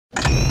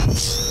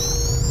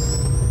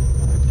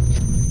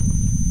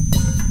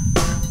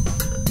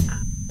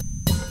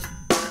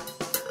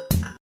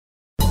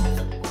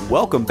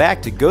Welcome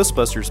back to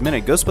Ghostbusters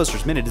Minute.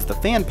 Ghostbusters Minute is the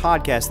fan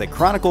podcast that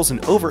chronicles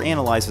and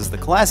overanalyzes the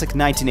classic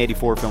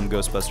 1984 film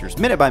Ghostbusters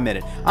minute by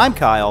minute. I'm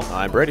Kyle.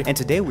 I'm Brady. And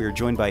today we are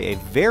joined by a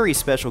very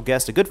special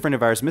guest, a good friend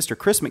of ours, Mr.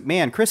 Chris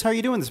McMahon. Chris, how are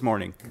you doing this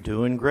morning?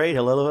 Doing great.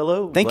 Hello,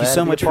 hello. Thank you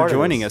so much for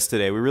joining us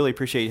today. We really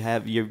appreciate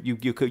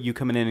you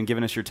coming in and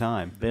giving us your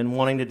time. Been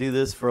wanting to do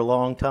this for a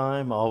long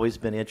time. Always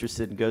been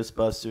interested in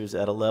Ghostbusters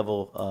at a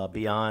level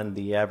beyond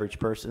the average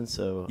person.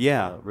 So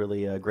yeah,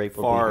 really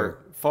grateful to be here.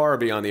 Far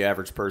beyond the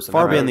average person.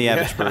 Far beyond the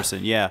average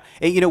person, yeah.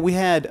 And, we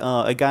had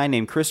a guy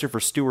named Christopher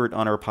Stewart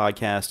on our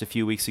podcast a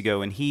few weeks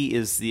ago, and he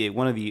is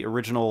one of the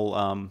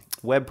original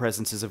web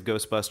presences of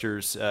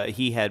Ghostbusters.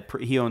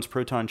 He owns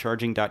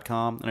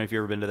ProtonCharging.com. I don't know if you've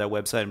ever been to that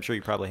website. I'm sure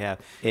you probably have.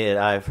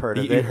 I've heard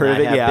of it. You've heard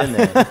of it, yeah. Been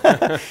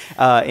there.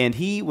 And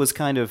he was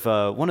kind of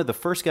one of the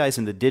first guys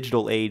in the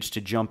digital age to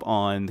jump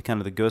on the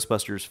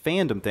Ghostbusters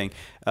fandom thing.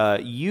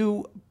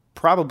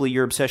 Probably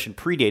your obsession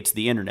predates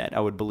the internet, I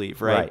would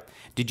believe, right? Right.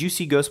 Did you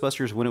see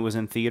Ghostbusters when it was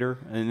in theater?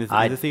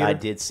 I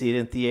did see it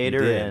in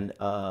theater, and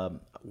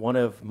one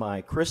of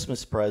my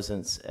Christmas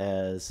presents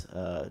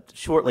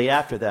shortly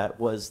after that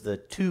was the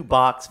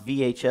 2-box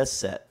VHS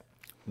set.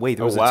 Wait,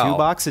 there was a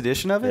 2-box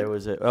edition of it? There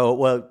was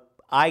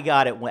I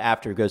got it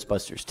after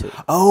Ghostbusters 2.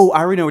 Oh,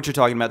 I already know what you're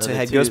talking about. So it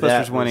had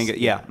Ghostbusters 1 and...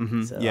 Yeah.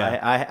 Mm-hmm, so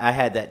yeah. I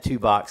had that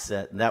 2-box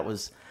set, and that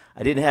was...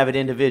 I didn't have it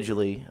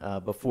individually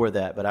before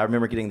that, but I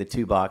remember getting the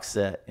 2-box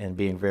set and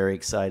being very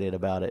excited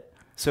about it.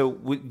 So,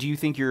 do you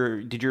think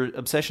did your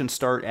obsession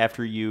start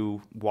after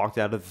you walked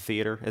out of the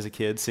theater as a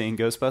kid seeing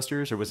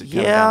Ghostbusters, or was it kind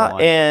of down the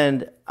line?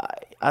 And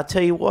I'll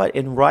tell you what,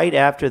 and right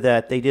after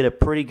that, they did a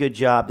pretty good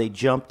job. They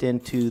jumped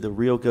into the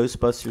real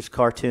Ghostbusters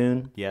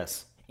cartoon.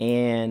 Yes.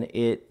 And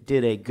it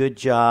did a good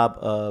job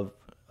of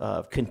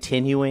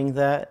continuing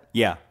that.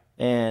 Yeah.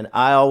 And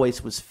I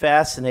always was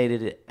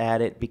fascinated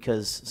at it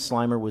because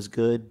Slimer was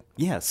good.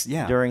 Yes,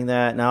 yeah. During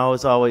that, and I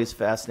was always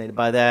fascinated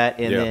by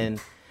that.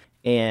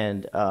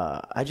 And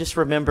I just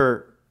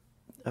remember,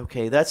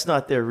 okay, that's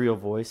not their real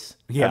voice.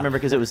 Yeah. I remember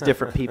because it was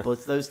different people.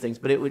 It's those things,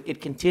 but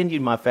it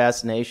continued my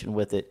fascination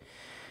with it,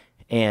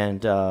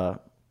 and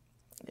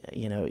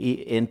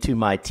into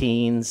my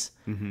teens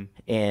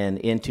and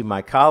into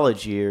my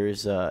college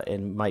years,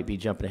 and might be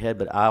jumping ahead,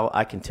 but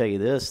I can tell you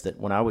this, that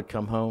when I would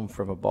come home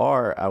from a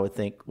bar, I would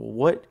think, well,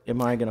 what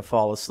am I going to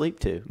fall asleep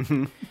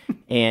to?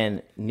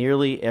 And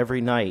nearly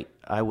every night,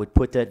 I would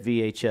put that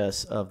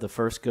VHS of the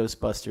first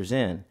Ghostbusters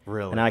in.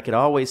 Really? And I could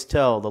always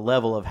tell the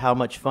level of how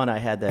much fun I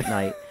had that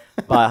night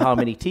by how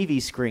many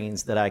TV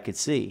screens that I could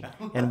see,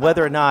 and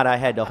whether or not I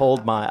had to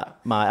hold my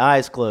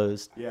eyes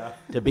closed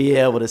to be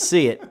able to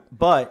see it.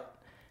 But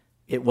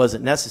it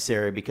wasn't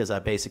necessary because I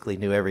basically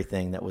knew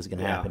everything that was going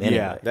to happen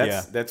anyway.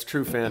 That's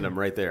true fandom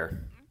right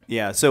there.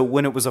 Yeah, so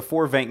when it was a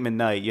 4 Venkman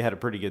night, you had a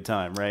pretty good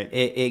time, right?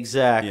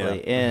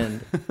 Exactly. Yeah.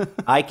 And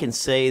I can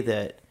say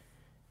that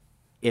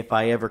if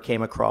I ever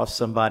came across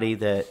somebody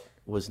that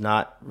was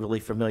not really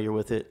familiar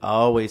with it, I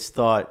always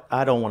thought,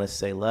 I don't want to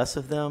say less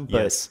of them,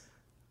 but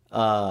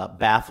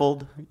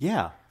baffled.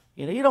 Yeah.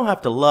 You don't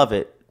have to love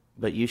it,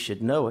 but you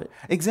should know it.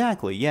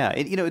 Exactly, yeah.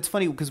 It's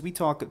funny because we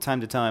talk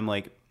time to time,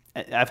 like,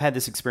 I've had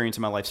this experience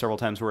in my life several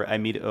times where I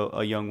meet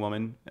a young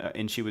woman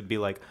and she would be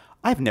like,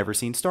 I've never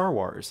seen Star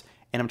Wars.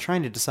 And I'm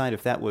trying to decide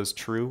if that was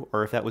true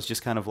or if that was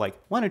just kind of like,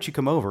 why don't you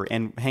come over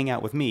and hang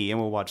out with me and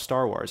we'll watch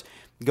Star Wars.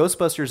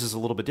 Ghostbusters is a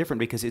little bit different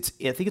because I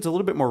think it's a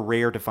little bit more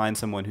rare to find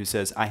someone who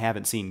says, I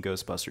haven't seen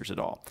Ghostbusters at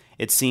all.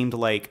 It seemed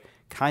like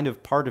kind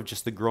of part of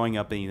just the growing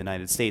up in the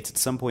United States. At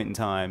some point in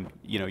time,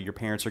 your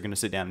parents are going to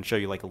sit down and show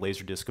you like a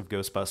laser disc of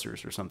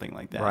Ghostbusters or something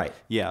like that. Right.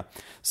 Yeah.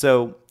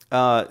 So,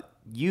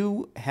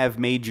 you have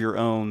made your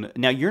own.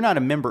 Now, you're not a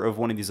member of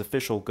one of these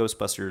official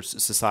Ghostbusters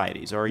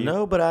societies, are you?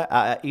 No, but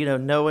I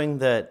knowing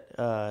that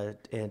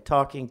and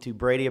talking to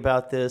Brady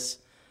about this,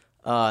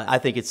 I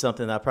think it's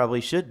something I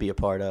probably should be a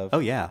part of. Oh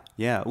yeah,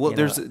 yeah. Well,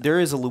 there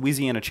is a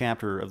Louisiana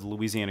chapter of the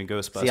Louisiana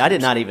Ghostbusters. See, I did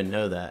not even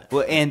know that.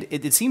 Well, and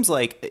it seems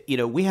like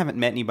we haven't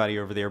met anybody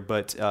over there,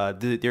 but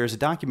there's a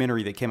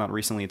documentary that came out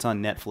recently. It's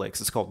on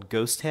Netflix. It's called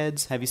Ghost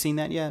Heads. Have you seen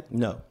that yet?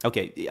 No.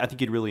 Okay, I think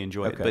you'd really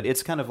enjoy it. But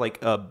it's kind of like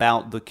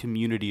about the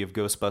community of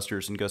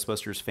Ghostbusters and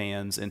Ghostbusters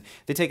fans, and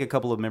they take a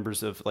couple of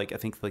members of I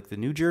think the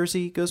New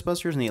Jersey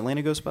Ghostbusters and the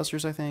Atlanta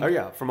Ghostbusters. I think. Oh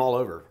yeah, from all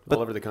over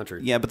the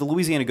country. Yeah, but the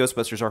Louisiana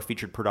Ghostbusters are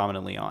featured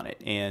predominantly on it.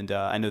 And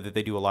I know that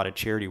they do a lot of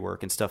charity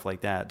work and stuff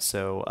like that.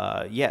 So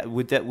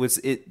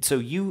so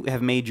you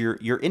have made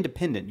you're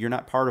independent. You're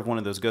not part of one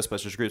of those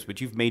Ghostbusters groups, but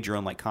you've made your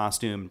own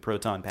costume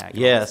proton pack.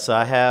 Yes,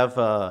 I have,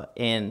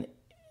 and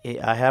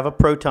I have a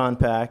proton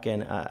pack,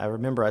 and I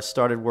remember I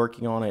started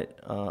working on it,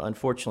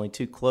 unfortunately,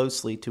 too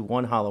closely to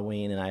one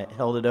Halloween, and I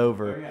held it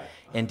over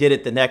and did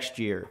it the next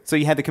year. So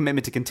you had the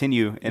commitment to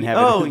continue and have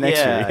it the next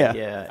year.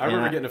 Yeah. I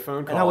remember getting a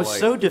phone call. And I was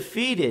so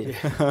defeated.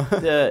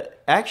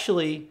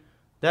 Actually,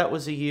 that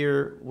was a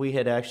year we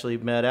had actually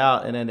met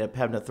out and ended up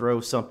having to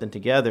throw something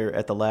together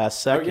at the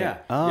last Oh second. yeah,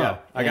 Oh. yeah.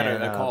 I got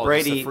a call.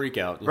 Brady, just a freak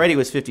out. Brady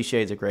was 50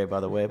 Shades of Grey, by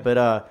the way, but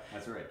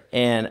That's right.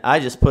 and I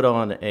just put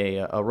on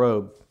a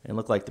robe and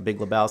looked like the Big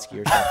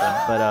Lebowski or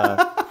something.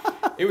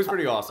 But It was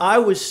pretty awesome. I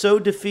was so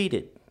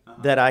defeated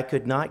that I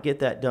could not get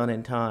that done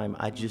in time.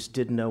 I just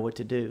didn't know what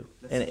to do,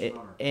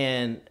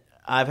 and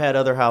I've had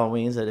other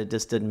Halloweens that it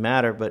just didn't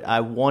matter. But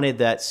I wanted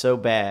that so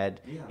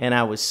bad, and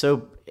I was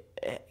so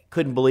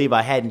couldn't believe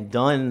I hadn't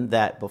done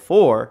that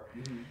before.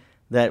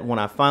 That when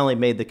I finally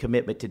made the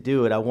commitment to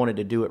do it, I wanted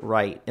to do it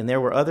right. And there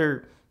were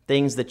other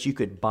things that you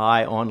could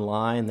buy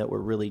online that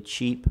were really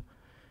cheap.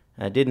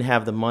 I didn't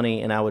have the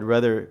money, and I would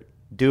rather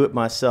do it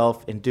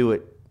myself and do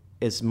it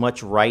as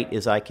much right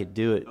as I could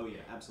do it,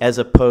 as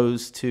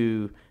opposed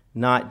to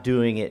not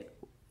doing it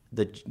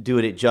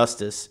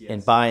justice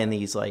and buying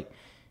these like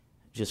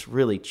just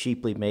really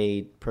cheaply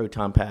made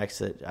proton packs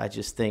that I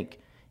just think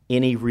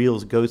any real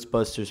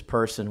Ghostbusters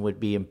person would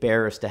be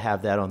embarrassed to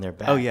have that on their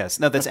back. Oh yes,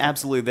 no, that's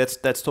absolutely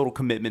that's total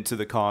commitment to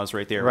the cause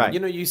right there. Right. You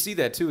know, you see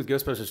that too with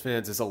Ghostbusters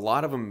fans. Is a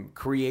lot of them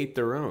create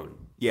their own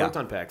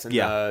proton packs and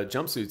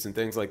jumpsuits and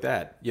things like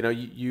that. You know,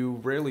 you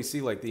rarely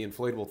see like the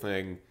inflatable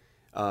thing,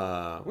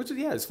 which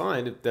is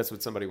fine if that's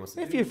what somebody wants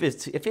to do.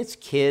 If it's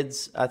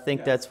kids, I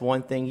think that's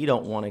one thing. You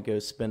don't want to go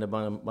spend a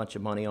bunch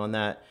of money on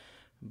that.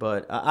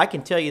 But I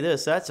can tell you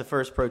this: that's the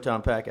first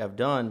proton pack I've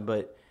done,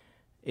 but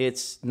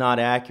it's not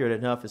accurate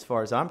enough as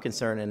far as I'm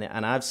concerned.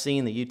 And I've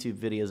seen the YouTube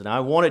videos, and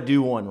I want to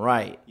do one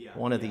right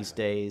one of these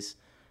days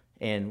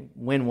and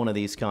win one of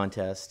these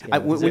contests. You know,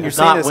 when you're it's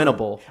saying not this,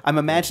 winnable. I'm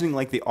imagining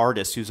like the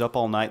artist who's up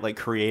all night like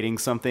creating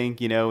something,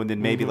 you know, and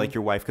then maybe like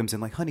your wife comes in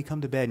like, honey,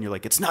 come to bed, and you're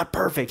like, it's not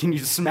perfect, and you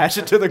just smash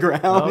it to the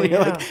ground. Oh, and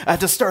you're yeah. like, I have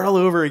to start all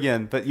over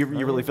again. But you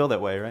really feel that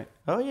way, right?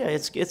 Oh yeah,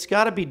 it's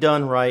got to be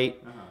done right.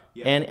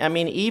 And I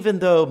mean, even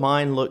though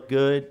mine looked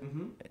good,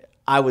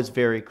 I was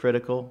very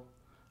critical.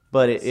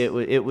 But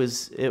it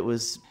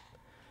was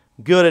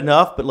good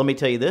enough. But let me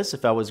tell you this: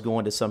 if I was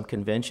going to some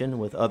convention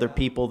with other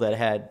people that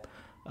had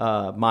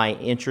my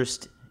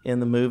interest in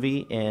the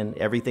movie and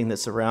everything that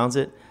surrounds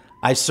it,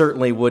 I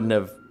certainly wouldn't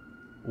have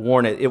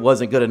worn it. It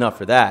wasn't good enough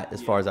for that,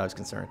 as far as I was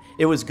concerned.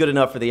 It was good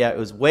enough for it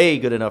was way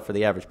good enough for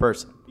the average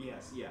person.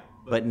 Yes, yeah.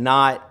 But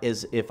not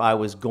as if I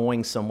was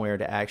going somewhere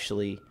to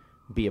actually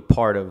be a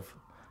part of.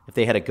 If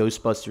they had a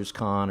Ghostbusters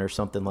con or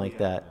something like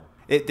that.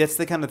 That's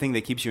the kind of thing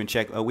that keeps you in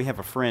check. We have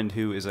a friend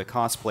who is a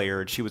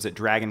cosplayer, and she was at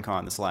Dragon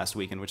Con this last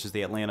weekend, which is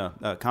the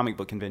Atlanta comic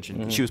book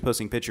convention. She was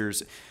posting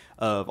pictures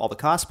of all the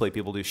cosplay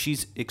people do.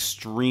 She's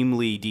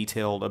extremely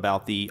detailed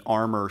about the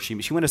armor. She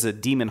went as a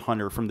demon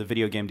hunter from the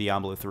video game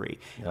Diablo 3.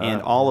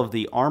 And all of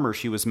the armor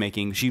she was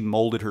making, she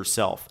molded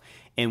herself.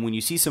 And when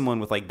you see someone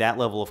with like that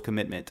level of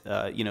commitment,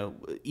 you know,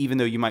 even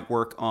though you might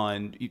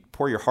you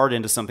pour your heart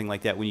into something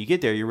like that, when you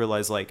get there, you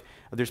realize like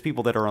there's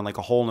people that are on like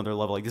a whole nother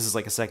level. Like this is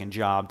like a second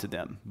job to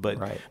them. But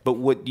but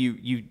what do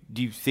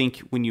you think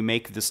when you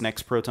make this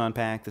next proton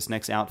pack, this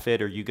next outfit,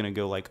 are you going to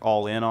go like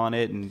all in on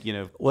it? And you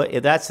know, well,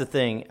 that's the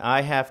thing.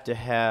 I have to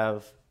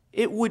have.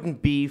 It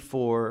wouldn't be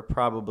for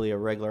probably a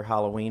regular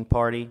Halloween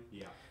party.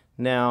 Yeah.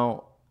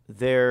 Now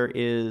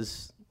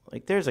there's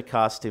a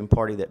costume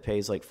party that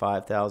pays like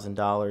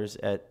 $5,000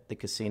 at the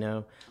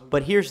casino.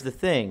 But here's the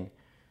thing.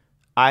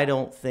 I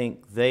don't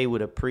think they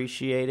would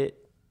appreciate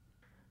it.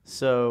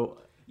 So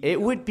it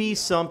would be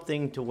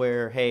something to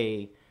where,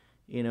 hey,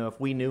 you know, if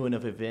we knew in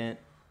an event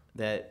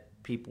that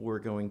people were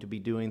going to be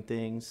doing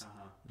things,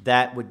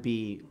 that would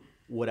be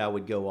what I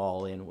would go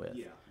all in with.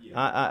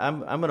 I'm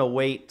going to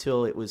wait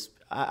till it was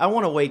 – I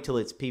want to wait till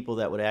it's people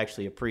that would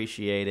actually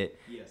appreciate it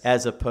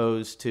as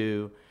opposed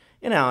to –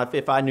 you know,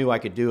 if I knew I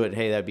could do it,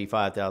 hey, that'd be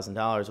 $5,000.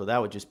 Well, that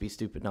would just be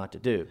stupid not to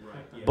do.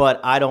 Right, yeah. But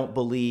I don't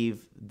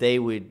believe they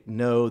would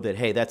know that,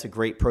 hey, that's a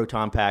great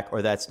proton pack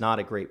or that's not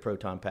a great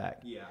proton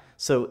pack. Yeah.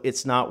 So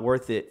it's not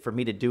worth it for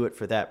me to do it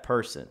for that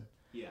person.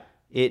 Yeah.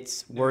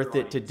 It's worth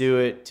it to do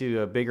it to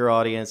a bigger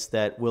audience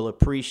that will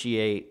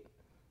appreciate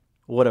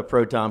what a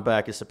proton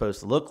pack is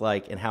supposed to look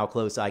like and how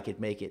close I could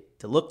make it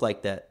to look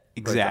like that.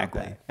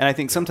 Exactly. And I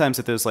think sometimes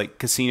at those like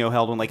casino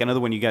held one, like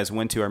another one you guys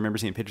went to, I remember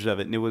seeing pictures of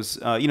it, and it was,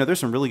 you know, there's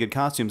some really good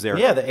costumes there.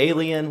 Yeah, the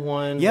alien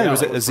one. Yeah, there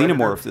was a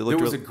xenomorph. There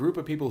was a group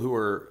of people who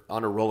were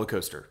on a roller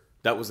coaster.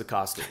 That was the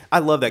costume. I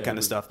love that kind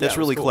of stuff. That's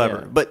really cool.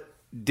 clever. Yeah. But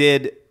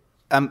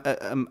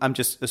I'm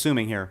just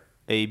assuming here,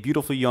 a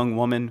beautiful young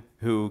woman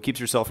who keeps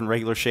herself in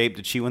regular shape,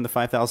 did she win the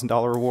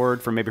 $5,000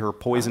 award for maybe her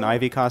Poison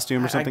Ivy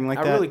costume or something like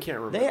that? I really can't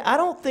remember. I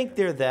don't think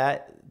they're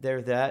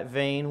that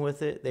vain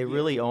with it. They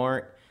really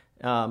aren't.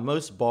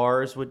 Most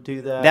bars would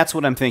do that. That's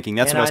what I'm thinking.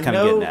 That's what I was kind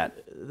of getting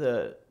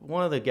at.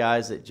 One of the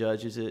guys that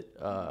judges it,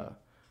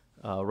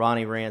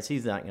 Ronnie Rance,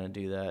 he's not going to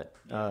do that.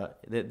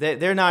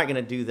 They're not going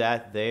to do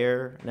that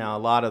there. Now, a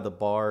lot of the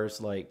bars,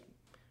 like,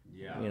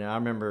 you know, I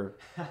remember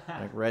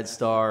like Red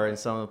Star and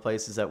some of the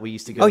places that we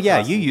used to go. Oh,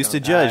 yeah, you used to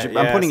judge.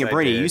 I'm putting it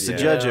Brady. You used to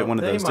judge at one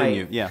of those, didn't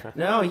you? Yeah.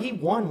 No, he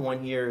won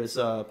one year as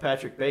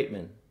Patrick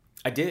Bateman.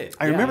 I did.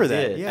 I remember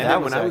that. Yeah. And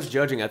then when I was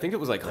judging, I think it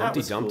was like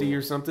Humpty Dumpty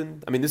or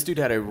something. I mean, this dude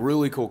had a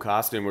really cool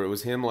costume where it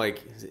was him,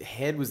 like, his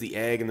head was the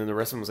egg, and then the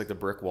rest of him was like the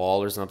brick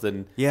wall or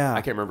something. Yeah.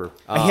 I can't remember.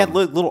 He had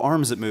little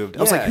arms that moved.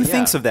 I was like, who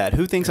thinks of that?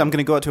 Who thinks I'm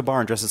going to go out to a bar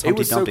and dress as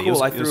Humpty Dumpty? It was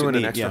so cool. I threw in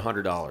an extra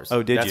 $100.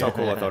 Oh, did you? That's how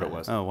cool I thought it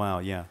was. Oh, wow.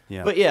 Yeah.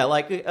 But yeah,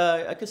 like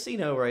a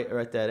casino,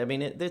 right there. I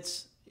mean,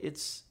 it's,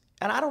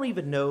 and I don't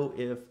even know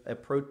if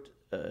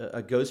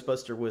a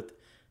Ghostbuster with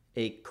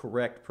a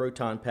correct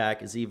proton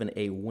pack is even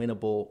a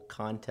winnable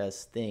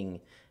contest thing,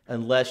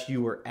 unless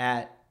you were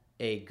at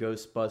a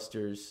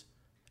Ghostbusters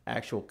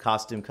actual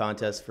costume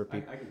contest for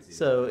people. I can see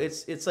so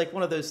that. It's like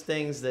one of those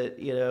things that,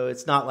 you know,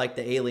 it's not like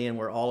the Alien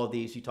where all of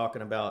these you're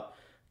talking about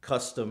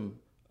custom,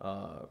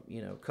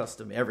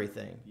 custom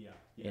everything. Yeah.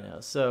 You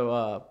know,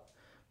 so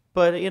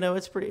but you know,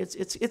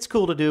 it's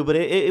cool to do, but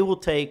it will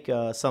take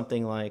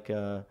something like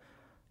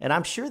and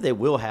I'm sure they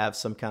will have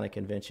some kind of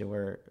convention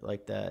where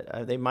like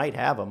that. They might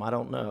have them. I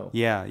don't know.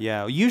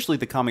 Yeah. Usually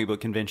the comic book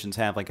conventions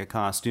have like a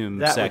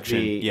costume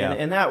section.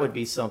 And that would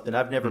be something.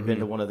 I've never been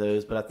to one of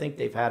those, but I think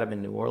they've had them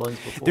in New Orleans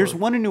before. There's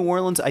one in New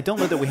Orleans. I don't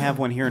know that we have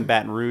one here in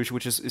Baton Rouge,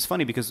 which is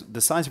funny because the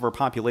size of our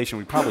population,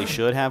 we probably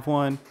should have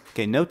one.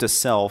 Okay, note to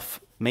self,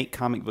 make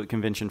comic book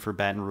convention for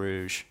Baton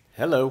Rouge.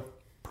 Hello.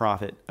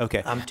 Profit.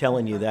 Okay. I'm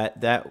telling you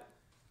that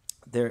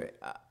there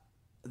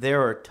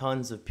are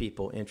tons of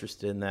people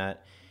interested in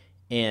that.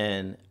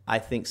 And I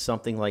think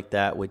something like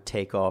that would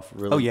take off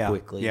really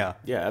quickly. Yeah,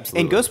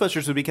 absolutely. And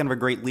Ghostbusters would be kind of a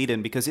great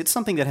lead-in because it's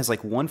something that has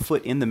like one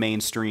foot in the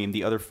mainstream,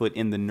 the other foot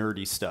in the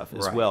nerdy stuff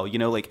as well. You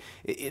know, like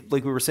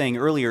we were saying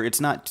earlier,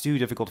 it's not too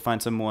difficult to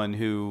find someone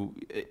who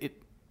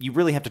you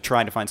really have to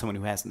try to find someone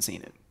who hasn't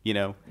seen it. You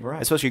know,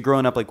 right. Especially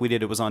growing up like we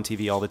did, it was on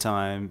TV all the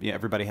time. Yeah,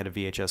 everybody had a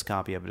VHS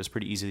copy of it. It's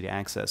pretty easy to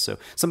access. So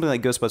something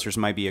like Ghostbusters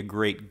might be a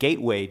great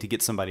gateway to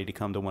get somebody to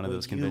come to one of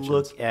those conventions. You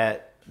look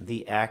at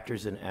the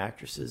actors and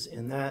actresses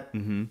in that.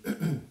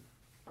 Mm-hmm.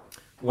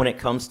 When it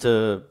comes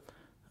to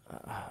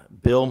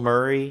Bill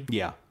Murray,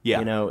 yeah,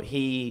 you know,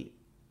 he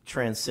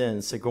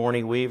transcends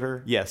Sigourney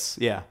Weaver. Yes,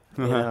 yeah.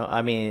 You know,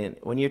 I mean,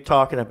 when you're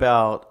talking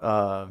about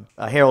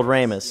Harold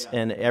Ramis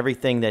and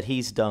everything that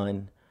he's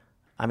done,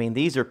 I mean,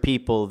 these are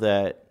people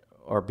that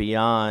are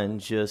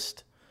beyond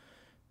just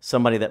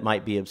somebody that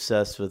might be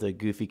obsessed with a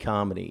goofy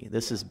comedy.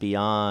 This is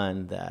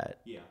beyond that.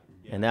 Yeah.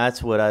 And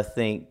that's what I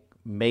think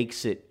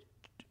makes it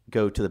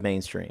go to the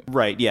mainstream.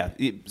 Right, yeah.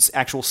 It's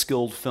actual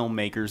skilled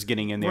filmmakers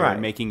getting in there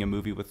and making a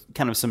movie with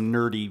kind of some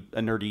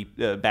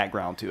nerdy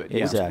background to it.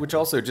 Exactly. Which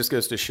also just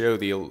goes to show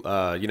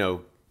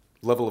the,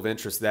 level of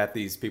interest that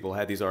these people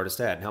had, these artists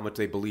had, and how much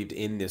they believed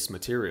in this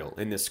material,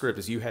 in this script,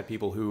 is you had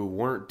people who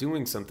weren't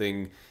doing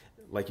something,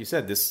 like you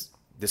said, this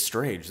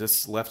strange,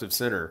 this left of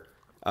center,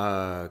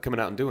 coming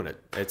out and doing it.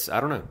 I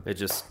don't know. It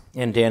just...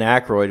 And Dan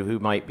Aykroyd, who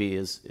might be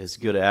as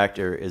good an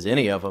actor as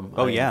any of them.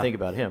 Oh, yeah. Think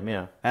about him,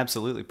 yeah.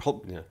 Absolutely.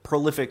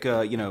 Prolific,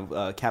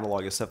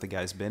 catalog of stuff the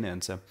guy's been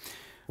in, so...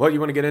 Well, you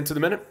want to get into the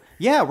minute?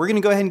 Yeah, we're going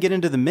to go ahead and get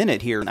into the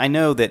minute here. I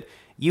know that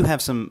you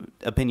have some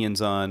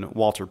opinions on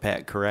Walter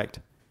Peck, correct?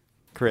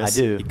 Chris?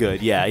 I do.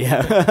 Good,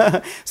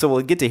 yeah. So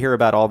we'll get to hear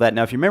about all that.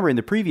 Now, if you remember in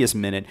the previous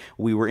minute,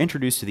 we were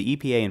introduced to the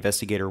EPA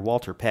investigator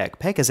Walter Peck.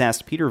 Peck has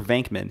asked Peter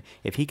Venkman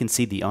if he can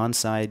see the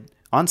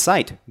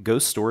on-site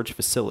ghost storage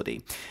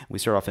facility. We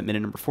start off at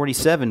minute number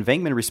 47.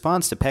 Venkman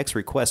responds to Peck's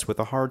request with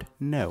a hard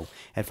no.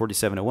 At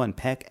 47:01,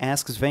 Peck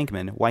asks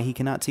Venkman why he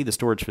cannot see the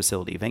storage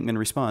facility. Venkman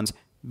responds,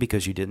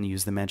 because you didn't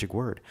use the magic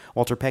word.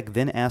 Walter Peck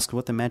then asks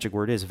what the magic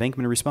word is.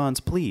 Venkman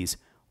responds, please.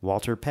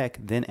 Walter Peck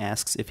then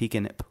asks if he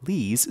can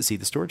please see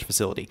the storage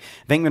facility.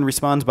 Venkman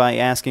responds by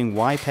asking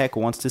why Peck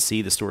wants to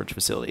see the storage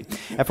facility.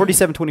 At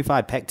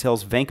 47:25, Peck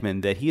tells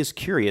Venkman that he is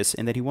curious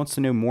and that he wants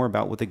to know more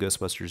about what the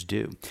Ghostbusters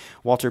do.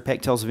 Walter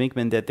Peck tells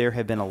Venkman that there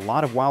have been a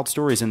lot of wild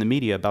stories in the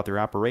media about their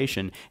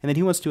operation and that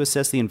he wants to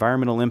assess the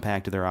environmental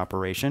impact of their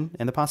operation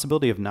and the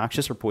possibility of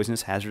noxious or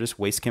poisonous hazardous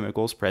waste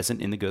chemicals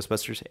present in the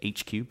Ghostbusters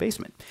HQ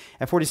basement.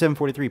 At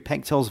 47:43,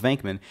 Peck tells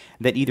Venkman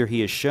that either he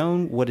has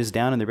shown what is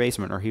down in the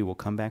basement or he will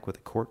come back with a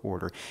court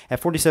order.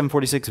 At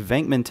 47:46,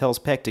 Venkman tells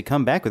Peck to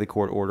come back with a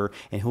court order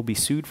and he'll be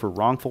sued for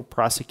wrongful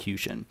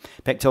prosecution.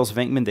 Peck tells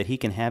Venkman that he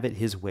can have it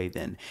his way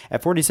then.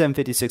 At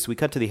 47:56, we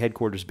cut to the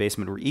headquarters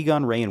basement where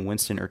Egon, Ray, and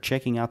Winston are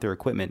checking out their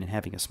equipment and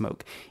having a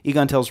smoke.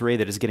 Egon tells Ray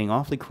that it's getting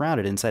awfully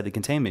crowded inside the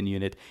containment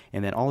unit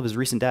and that all of his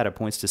recent data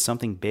points to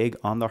something big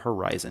on the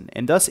horizon.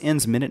 And thus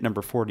ends minute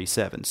number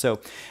 47.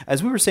 So,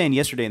 as we were saying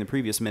yesterday in the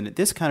previous minute,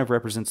 this kind of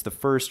represents the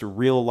first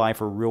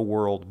real-life or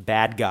real-world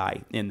bad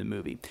guy in the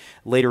movie.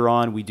 Later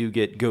on, we do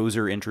get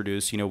Gozer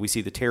introduced. You know, we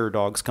see the terror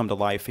dogs come to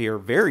life here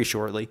very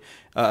shortly.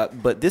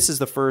 But this is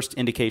the first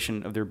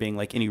indication of there being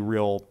like any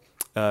real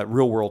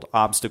world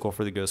obstacle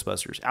for the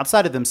Ghostbusters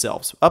outside of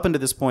themselves. Up until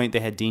this point, they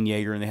had Dean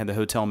Yeager and they had the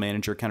hotel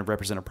manager kind of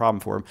represent a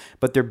problem for them.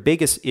 But their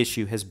biggest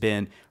issue has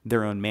been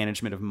their own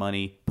management of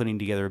money, putting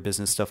together a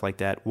business, stuff like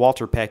that.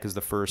 Walter Peck is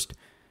the first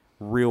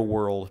real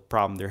world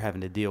problem they're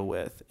having to deal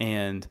with.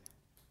 And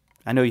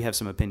I know you have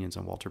some opinions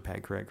on Walter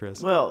Peck, correct,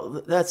 Chris?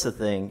 Well, that's the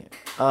thing.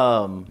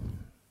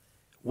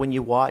 When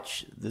you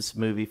watch this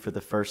movie for the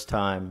first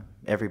time,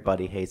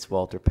 everybody hates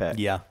Walter Peck.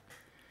 Yeah.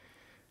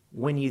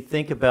 when you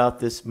think about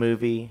this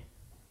movie,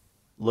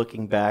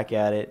 looking back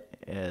at it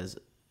as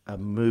a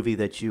movie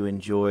that you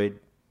enjoyed,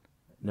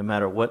 no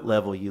matter what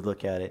level you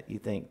look at it, you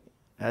think,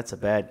 that's a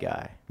bad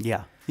guy.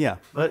 Yeah, yeah.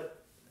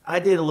 But I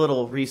did a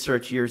little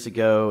research years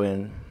ago,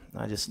 and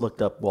I just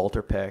looked up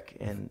Walter Peck,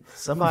 and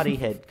somebody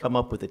had come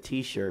up with a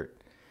T-shirt,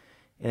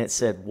 and it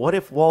said, "What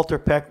if Walter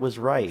Peck was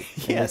right?"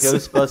 Yes. And the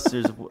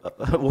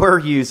Ghostbusters were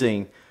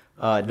using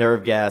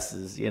nerve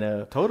gases, you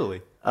know.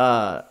 Totally.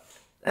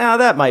 Now,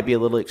 that might be a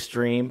little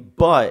extreme,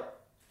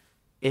 but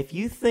if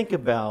you think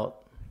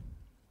about,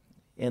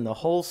 in the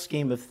whole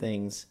scheme of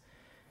things,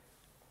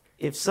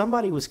 if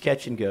somebody was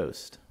catching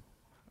ghosts,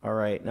 all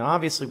right, now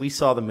obviously we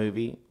saw the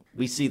movie,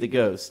 we see the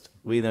ghost,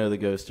 we know the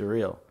ghosts are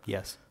real.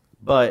 Yes.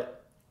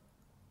 But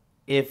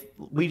if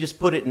we just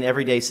put it in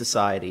everyday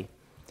society,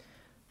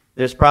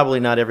 there's probably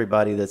not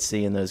everybody that's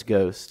seeing those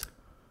ghosts,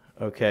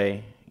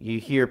 okay? You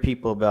hear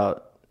people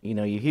about,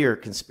 you hear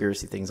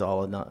conspiracy things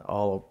all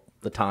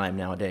the time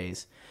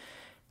nowadays.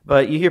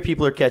 But you hear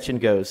people are catching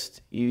ghosts.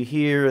 You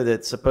hear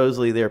that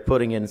supposedly they're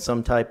putting in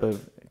some type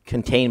of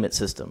containment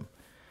system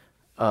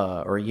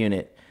or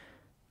unit.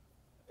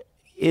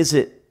 Is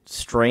it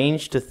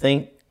strange to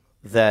think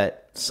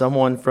that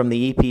someone from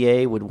the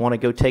EPA would want to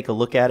go take a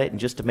look at it and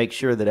just to make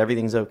sure that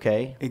everything's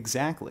okay?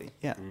 Exactly,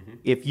 yeah. Mm-hmm.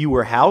 If you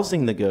were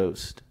housing the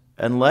ghost,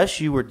 unless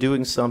you were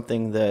doing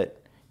something that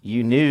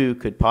you knew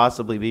could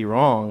possibly be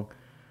wrong,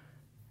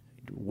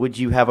 would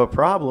you have a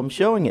problem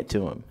showing it to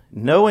them?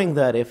 Knowing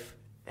that if,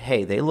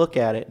 hey, they look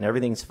at it and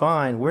everything's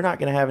fine, we're not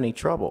going to have any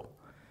trouble.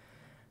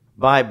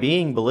 By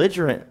being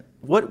belligerent,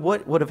 what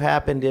would have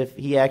happened if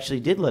he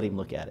actually did let him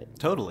look at it?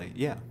 Totally,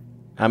 yeah.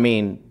 I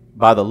mean,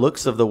 by the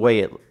looks of the way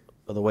it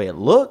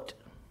looked,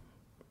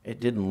 it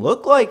didn't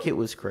look like it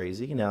was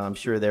crazy. Now, I'm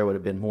sure there would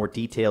have been more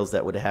details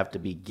that would have to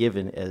be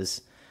given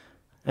as,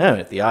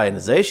 if the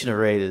ionization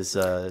rate is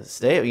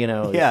stable,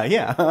 Yeah,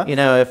 yeah.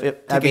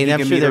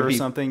 I'm sure there'd be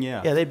something,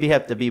 yeah. Yeah, there'd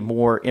have to be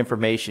more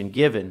information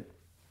given.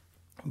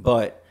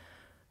 But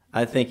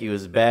I think it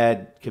was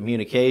bad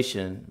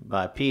communication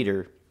by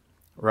Peter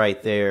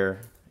right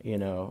there,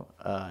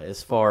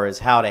 as far as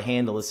how to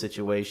handle the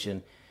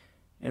situation.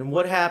 And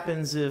what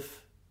happens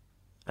if,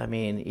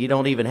 you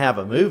don't even have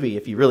a movie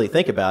if you really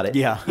think about it.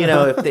 Yeah.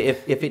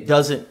 If it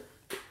doesn't,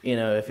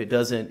 if it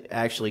doesn't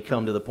actually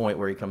come to the point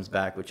where he comes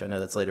back, which I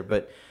know that's later,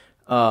 but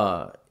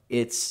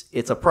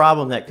it's a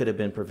problem that could have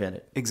been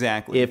prevented.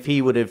 Exactly. If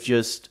he would have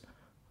just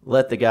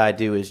let the guy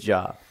do his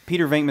job.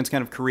 Peter Venkman's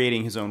kind of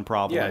creating his own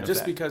problem. Yeah,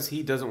 just because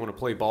he doesn't want to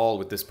play ball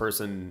with this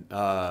person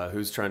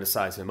who's trying to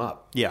size him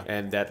up. Yeah.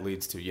 And that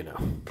leads to,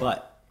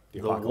 But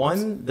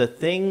the the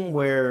thing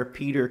where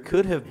Peter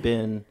could have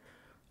been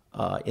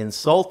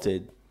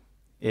insulted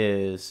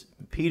is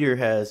Peter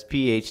has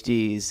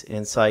PhDs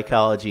in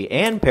psychology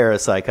and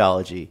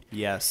parapsychology.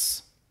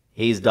 Yes.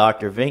 He's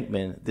Dr.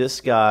 Venkman. This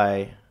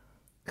guy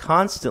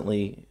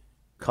constantly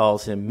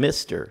calls him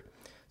Mr.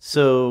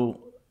 So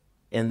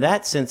in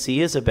that sense,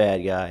 he is a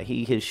bad guy.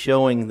 He is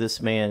showing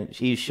this man,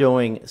 he's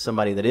showing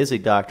somebody that is a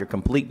doctor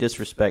complete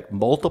disrespect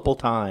multiple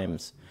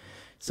times.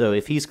 So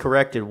if he's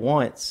corrected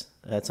once,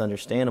 that's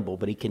understandable.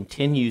 But he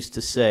continues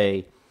to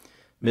say,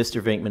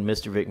 Mr. Venkman,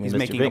 Mr. Venkman, he's Mr.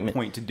 making Venkman. A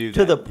point to do that.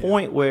 To the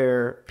point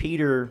where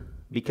Peter,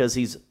 because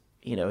he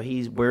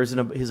wears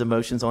his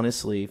emotions on his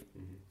sleeve,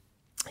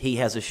 he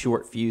has a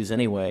short fuse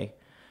anyway.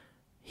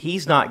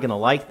 He's not going to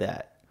like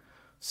that.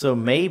 So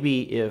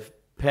maybe if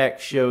Peck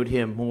showed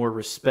him more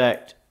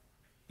respect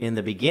in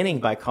the beginning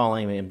by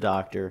calling him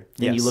doctor,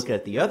 then you look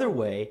at it the other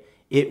way,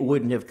 it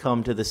wouldn't have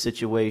come to the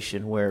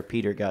situation where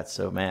Peter got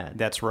so mad.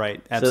 That's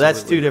right. Absolutely. So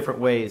that's two different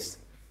ways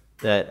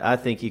that I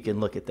think you can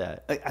look at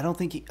that. I don't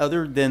think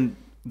other than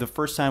the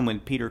first time when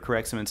Peter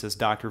corrects him and says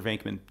Dr.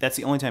 Venkman, that's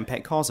the only time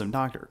Peck calls him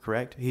doctor,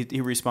 correct?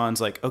 He responds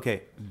like,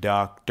 okay,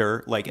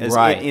 doctor, like in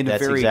a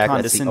very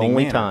condescending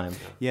only manner. Time.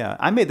 Yeah,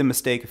 I made the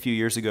mistake a few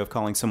years ago of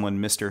calling someone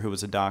Mr. who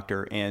was a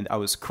doctor, and I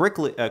was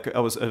I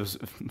was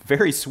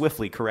very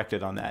swiftly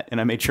corrected on that,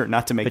 and I made sure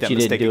not to make that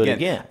mistake didn't do it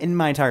again. In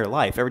my entire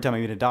life. Every time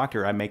I meet a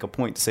doctor, I make a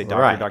point to say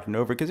doctor, Dr.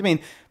 Nova, because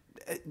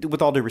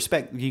with all due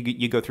respect,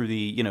 you go through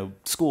the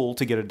school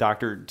to get a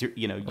doctor.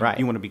 You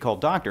want to be called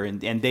doctor,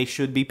 and they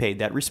should be paid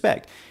that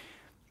respect.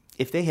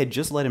 If they had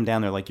just let him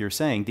down there, like you're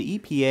saying, the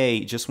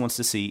EPA just wants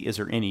to see, is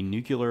there any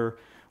nuclear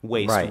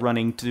waste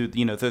running through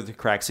the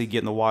cracks so you get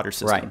in the water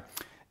system.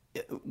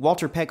 Right.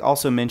 Walter Peck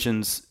also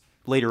mentions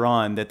later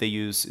on that they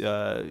use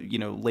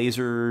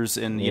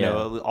lasers and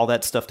all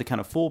that stuff to kind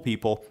of fool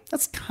people.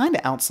 That's kind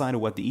of outside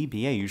of what the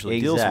EPA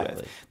usually deals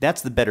with.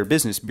 That's the Better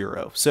Business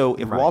Bureau. So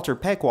if Walter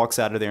Peck walks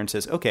out of there and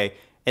says, okay,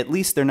 at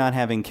least they're not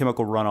having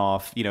chemical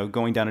runoff,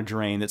 going down a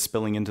drain that's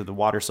spilling into the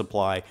water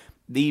supply,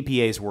 the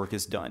EPA's work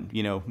is done.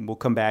 We'll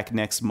come back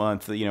next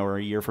month, or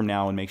a year from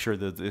now and make sure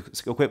that the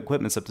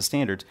equipment's up to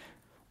standards.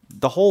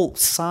 The whole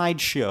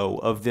sideshow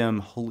of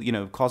them,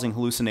 causing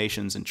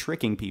hallucinations and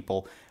tricking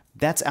people,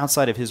 that's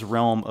outside of his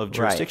realm of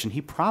jurisdiction. He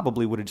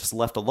probably would have just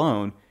left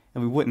alone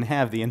and we wouldn't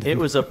have the end. It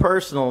was a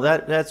personal.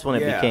 That's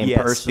when it became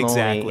personal.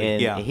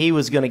 Exactly. And he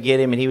was going to get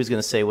him, and he was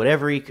going to say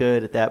whatever he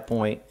could at that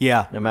point.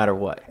 Yeah. No matter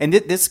what. And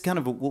this kind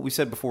of what we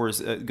said before is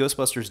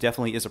Ghostbusters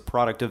definitely is a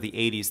product of the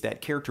 '80s.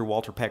 That character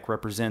Walter Peck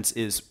represents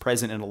is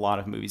present in a lot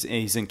of movies.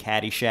 He's in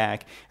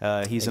Caddyshack.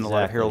 He's in a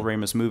lot of Harold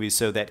Ramis movies.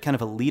 So that kind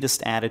of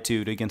elitist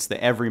attitude against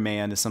the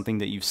everyman is something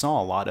that you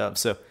saw a lot of.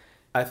 So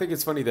I think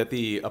it's funny that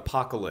the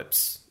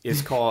apocalypse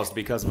is caused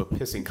because of a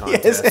pissing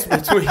contest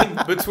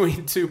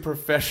between two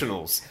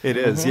professionals. It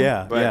is,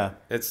 but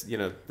it's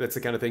that's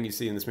the kind of thing you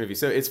see in this movie.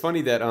 So it's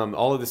funny that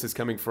all of this is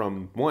coming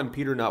from one,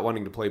 Peter not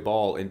wanting to play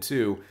ball, and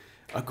two,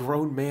 a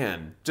grown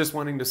man just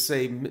wanting to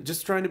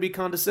just trying to be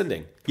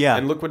condescending. Yeah,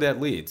 and look where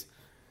that leads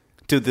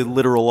to the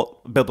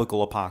literal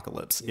biblical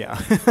apocalypse. Yeah.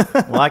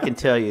 Well, I can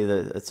tell you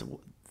that it's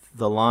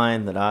the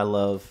line that I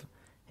love,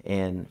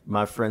 and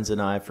my friends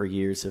and I for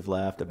years have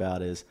laughed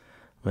about is,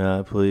 "May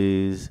I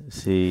please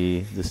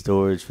see the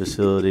storage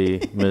facility,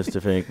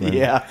 Mr. Finkman?"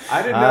 Yeah.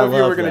 I didn't know if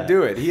you were going to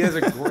do it. He has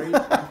a great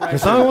impression.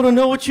 Because I want to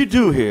know what you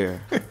do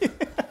here.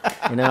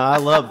 I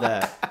love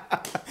that.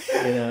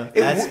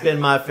 That's been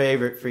my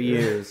favorite for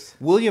years.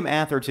 William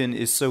Atherton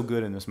is so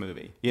good in this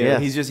movie.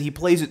 Yes. He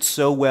plays it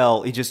so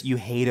well. You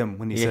hate him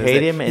when he says hate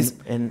that.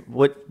 him, and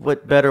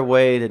what better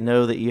way to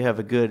know that you have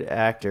a good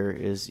actor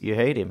is you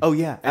hate him. Oh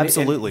yeah,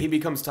 absolutely. And he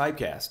becomes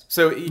typecast.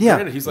 So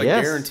granted, he's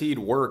guaranteed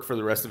work for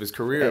the rest of his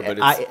career. But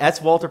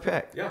that's Walter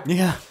Peck.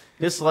 Yeah.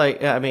 Just like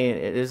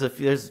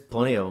there's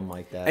plenty of them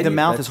like that. And the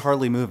mouth is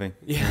hardly moving.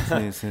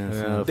 Yeah,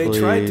 they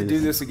tried to do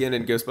this again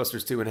in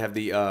Ghostbusters 2 and have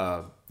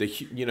the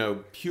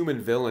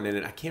human villain in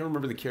it. I can't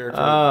remember the character.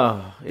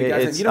 Oh,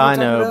 I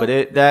know,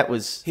 but that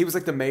was he was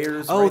like the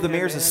mayor's. Oh, the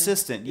mayor's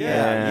assistant.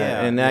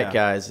 Yeah. And that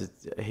guy's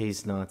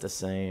he's not the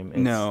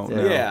same. No.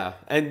 Yeah,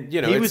 and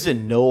he was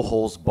in No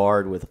Holds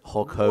Barred with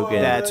Hulk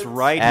Hogan. That's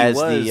right.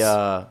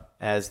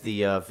 As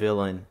the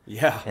villain.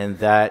 Yeah. And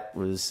that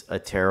was a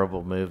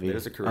terrible movie.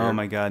 There's a career. Oh,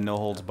 my God. No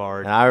Holds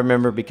Barred. And I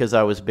remember because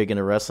I was big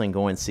into wrestling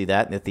going to see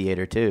that in the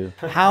theater, too.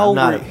 I'm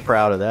not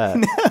proud of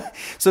that.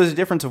 So there's a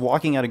difference of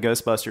walking out of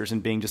Ghostbusters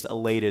and being just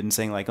elated and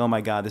saying, like, oh, my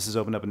God, this has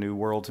opened up a new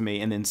world to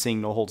me, and then seeing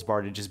No Holds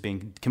Barred and just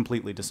being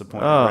completely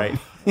disappointed, right?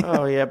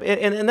 Oh, yeah.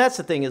 And that's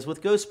the thing is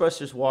with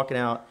Ghostbusters walking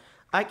out,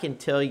 I can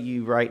tell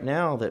you right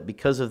now that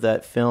because of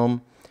that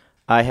film,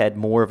 I had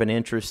more of an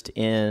interest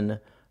in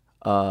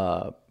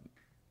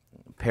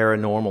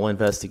paranormal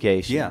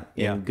investigation,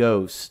 in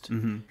ghost,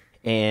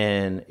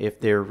 and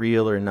if they're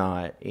real or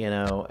not,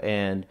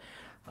 and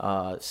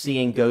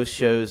seeing ghost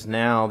shows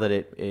now that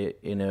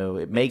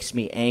it makes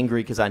me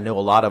angry because I know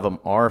a lot of them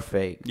are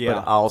fake, but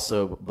I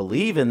also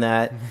believe in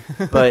that.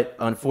 But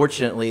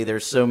unfortunately,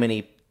 there's so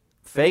many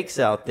fakes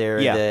out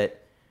there that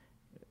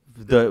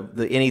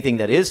the anything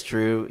that is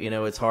true,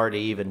 it's hard to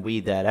even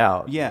weed that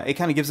out. Yeah, it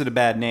kind of gives it a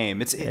bad name.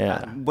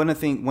 One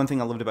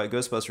thing I loved about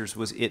Ghostbusters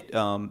was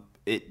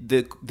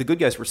the good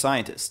guys were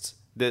scientists.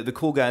 The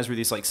cool guys were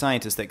these like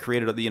scientists that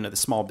created the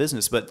small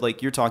business. But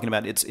like you're talking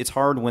about, it's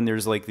hard when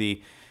there's like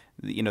the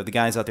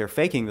guys out there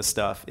faking the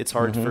stuff. It's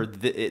hard for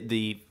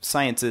the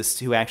scientists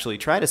who actually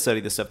try to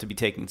study this stuff to be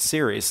taken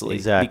seriously.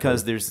 Exactly.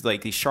 Because there's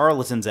like these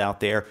charlatans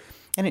out there.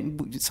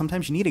 And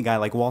sometimes you need a guy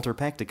like Walter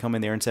Peck to come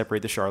in there and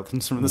separate the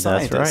charlatans from the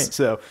scientists. That's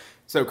right.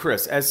 So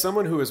Chris, as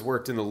someone who has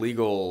worked in the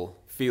legal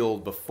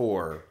field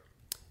before,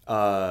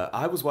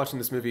 I was watching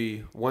this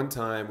movie one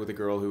time with a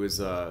girl who was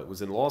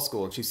in law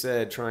school, and she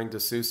said trying to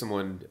sue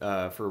someone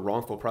for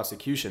wrongful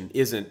prosecution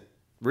isn't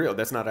real.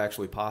 That's not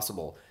actually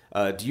possible.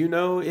 Do you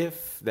know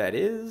if that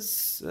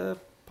is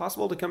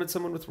possible to come at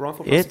someone with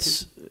wrongful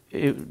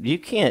prosecution? You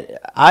can't.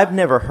 I've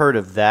never heard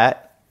of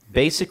that.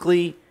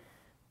 Basically,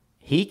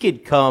 he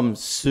could come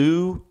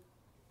sue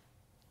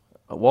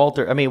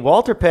Walter. I mean,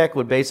 Walter Peck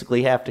would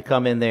basically have to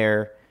come in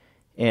there,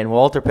 and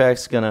Walter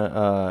Peck's going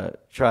to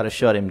try to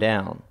shut him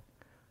down.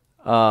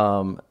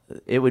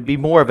 It would be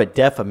more of a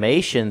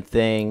defamation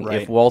thing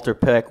if Walter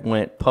Peck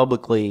went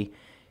publicly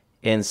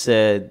and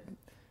said,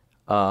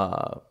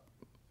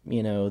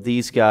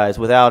 these guys,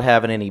 without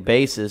having any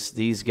basis,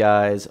 these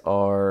guys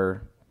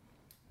are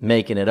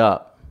making it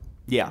up.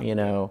 Yeah.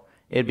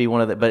 It'd be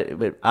one of the,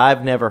 but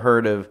I've never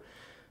heard of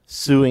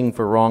suing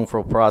for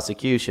wrongful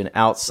prosecution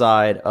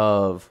outside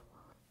of,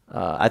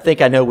 I think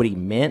I know what he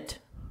meant,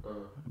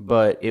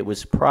 but it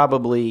was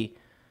probably,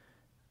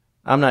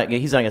 he's not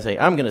going to say,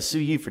 I'm going to sue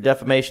you for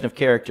defamation of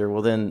character.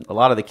 Well, then a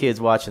lot of the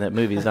kids watching that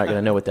movie is not going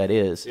to know what that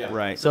is. Yeah.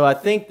 Right. So I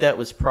think that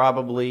was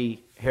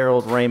probably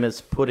Harold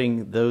Ramis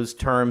putting those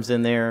terms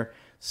in there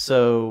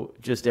so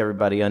just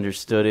everybody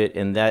understood it,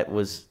 and that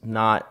was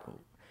not,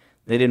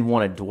 they didn't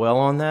want to dwell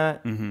on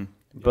that. Mm-hmm.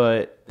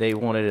 But they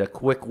wanted a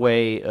quick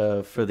way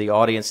for the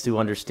audience to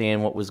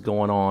understand what was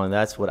going on.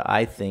 That's what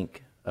I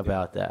think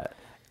about that.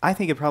 I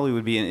think it probably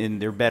would be in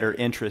their better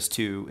interest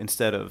to,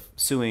 instead of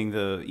suing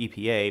the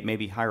EPA,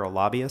 maybe hire a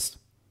lobbyist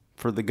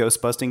for the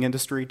ghost busting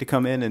industry to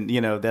come in. And,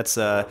 that's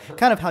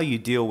kind of how you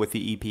deal with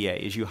the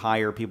EPA, is you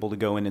hire people to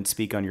go in and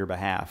speak on your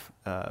behalf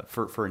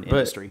for an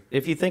industry.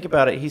 If you think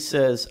about it, he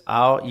says,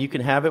 you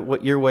can have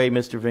it your way,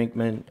 Mr.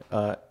 Vinkman,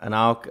 and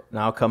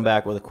I'll come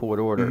back with a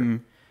court order. Mm-hmm.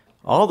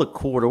 all the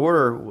court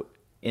order,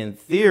 in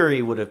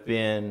theory, would have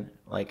been,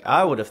 like,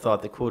 I would have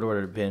thought the court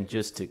order would have been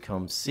just to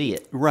come see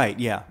it. Right,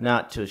 yeah.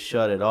 Not to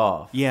shut it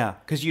off. Yeah,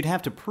 because you'd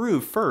have to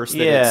prove first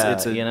that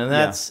it's a... You know, and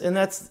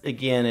that's,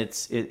 again,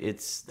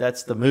 it's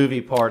that's the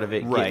movie part of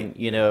it, right.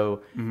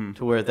 Getting,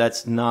 to where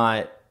that's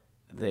not,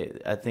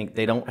 I think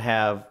they don't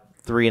have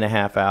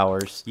 3.5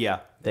 hours. Yeah.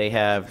 They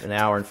have an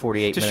hour and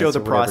 48 minutes. To show the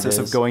process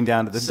of going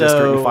down to the district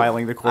and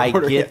filing the court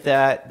order. I get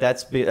that.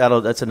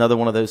 That's another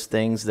one of those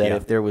things that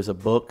if there was a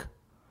book,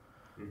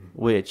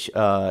 which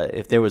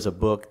if there was a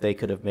book, they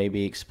could have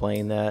maybe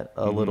explained that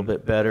a little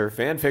bit better.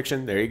 Fan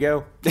fiction. There you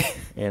go.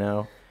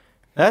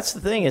 That's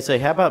the thing. It's like,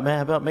 how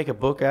about make a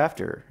book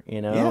after,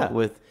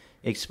 with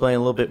explain a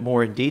little bit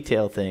more in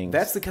detail things.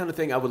 That's the kind of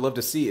thing I would love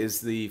to see,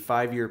 is the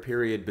 5-year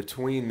period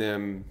between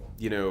them,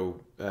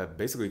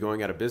 basically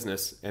going out of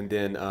business, and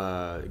then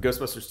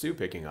Ghostbusters 2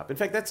 picking up. In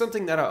fact, that's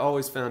something that I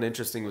always found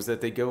interesting, was that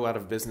they go out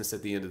of business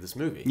at the end of this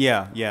movie.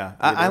 Yeah.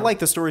 I like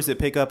the stories that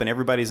pick up and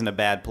everybody's in a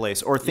bad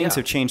place, or things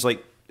have changed,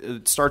 like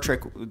Star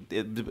Trek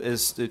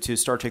is to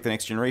Star Trek: The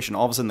Next Generation.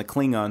 All of a sudden, the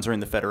Klingons are in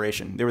the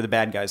Federation. They were the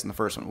bad guys in the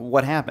first one.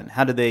 What happened?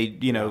 How did they,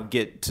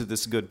 get to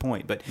this good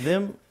point? But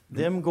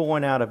them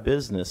going out of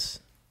business,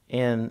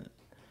 and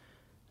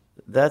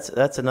that's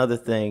another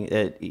thing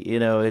that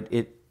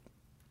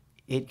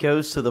it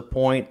goes to the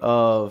point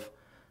of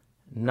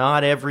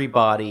not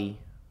everybody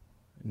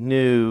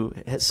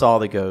saw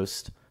the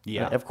ghost.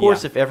 Yeah. Of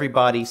course, if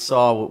everybody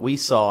saw what we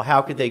saw,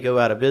 how could they go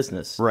out of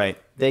business? Right.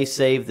 They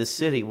saved the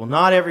city. Well,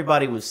 not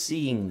everybody was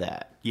seeing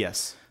that.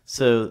 Yes.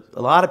 So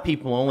a lot of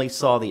people only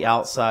saw the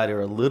outside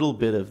or a little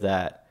bit of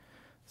that.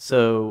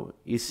 So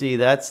you see,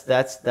 that's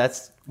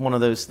one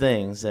of those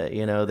things that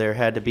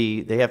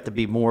they have to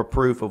be more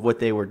proof of what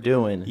they were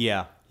doing.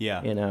 Yeah.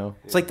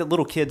 It's like the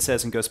little kid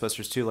says in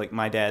Ghostbusters 2, like,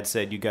 my dad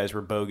said you guys were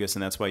bogus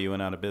and that's why you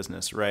went out of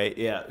business, right?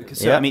 Yeah.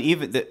 So, I mean,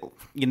 even they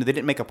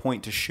didn't make a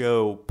point to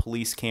show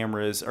police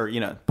cameras, or,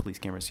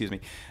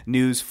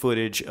 news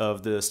footage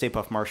of the Stay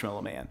Puft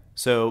Marshmallow Man.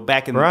 So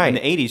back in the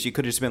 80s, you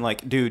could have just been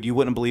like, dude, you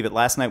wouldn't believe it.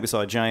 Last night we saw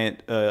a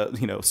giant,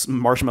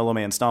 Marshmallow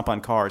Man stomp on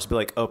cars. Be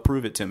like, oh,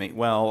 prove it to me.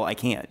 Well, I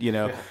can't,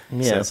 Yeah,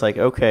 so, it's like,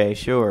 okay,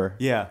 sure.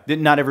 Yeah.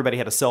 Not everybody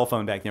had a cell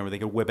phone back then where they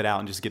could whip it out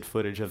and just get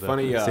footage of the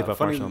Stay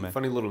Puft Marshmallow Man.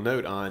 Funny little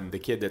note on the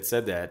kid that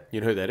said that. You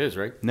know who that is,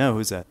 right? No,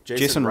 who's that?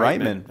 Jason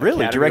Reitman.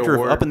 Really? Academy Director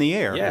Award. of Up in the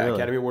Air. Yeah, really.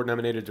 Academy Award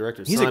nominated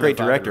director. He's a great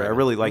director. I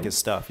really like his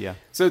stuff, yeah.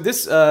 So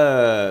this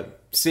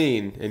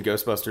scene in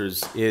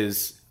Ghostbusters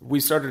is, we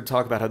started to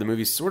talk about how the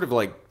movie's sort of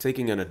like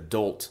taking an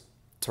adult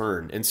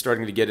turn and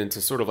starting to get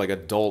into sort of like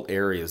adult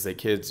areas that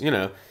kids,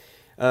 aren't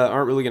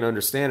really going to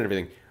understand and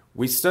everything.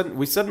 We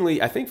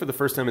suddenly, I think for the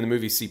first time in the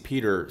movie, see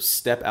Peter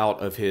step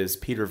out of his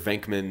Peter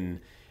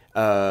Venkman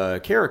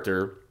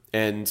character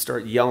and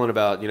start yelling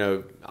about,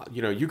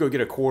 you go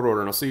get a court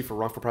order and I'll sue you for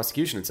wrongful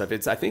prosecution and stuff.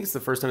 I think it's the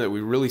first time that we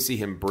really see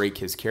him break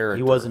his character.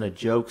 He wasn't a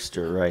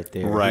jokester right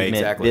there. Right, he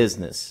meant exactly.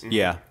 business.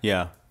 Yeah.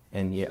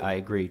 And yeah, I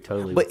agree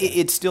totally. But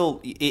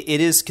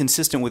it is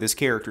consistent with his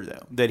character,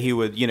 though, that he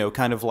would,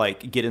 kind of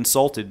like get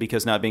insulted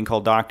because not being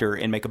called doctor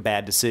and make a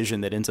bad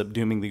decision that ends up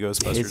dooming the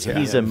Ghostbusters.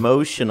 He's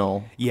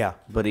emotional. Yeah.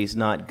 But he's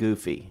not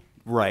goofy.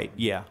 Right.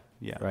 Yeah.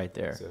 Right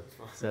there.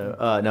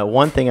 So now,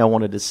 one thing I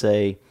wanted to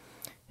say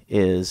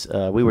is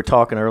we were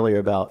talking earlier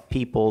about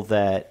people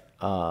that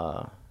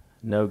know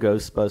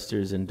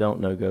Ghostbusters and don't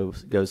know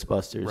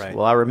Ghostbusters. Right.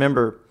 Well, I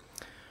remember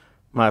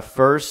my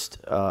first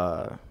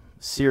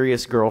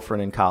serious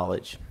girlfriend in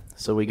college.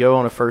 So we go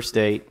on a first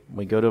date.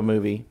 We go to a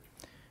movie.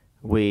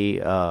 We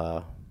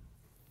go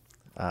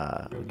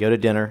to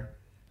dinner.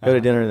 Go to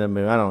dinner and then a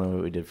movie. I don't know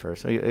what we did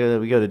first. We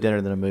go to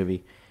dinner then a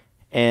movie.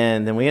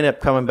 And then we end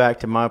up coming back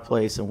to my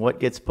place, and what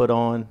gets put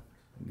on?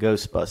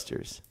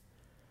 Ghostbusters.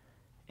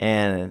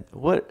 And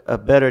what a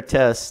better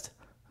test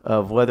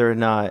of whether or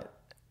not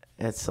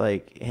it's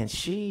like, and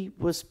she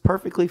was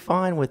perfectly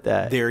fine with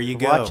that. There you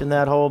go. Watching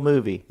that whole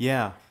movie.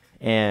 Yeah.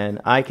 And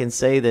I can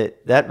say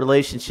that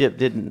relationship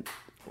didn't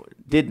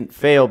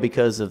fail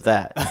because of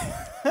that.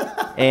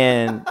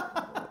 And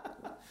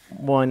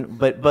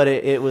but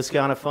it was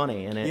kind of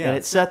funny, and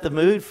it set the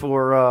mood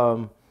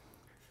for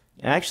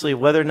actually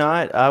whether or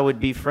not I would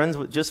be friends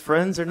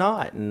or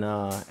not. And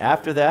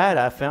after that,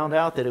 I found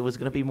out that it was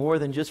going to be more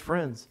than just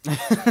friends.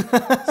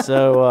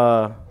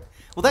 So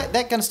well, that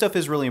kind of stuff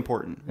is really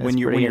important when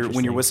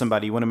you're with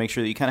somebody. You want to make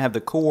sure that you kind of have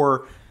the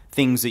core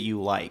things that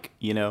you like,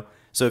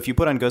 So if you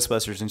put on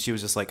Ghostbusters and she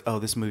was just like, "Oh,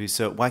 this movie's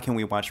so, why can't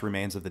we watch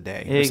Remains of the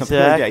Day?" Or exactly. Something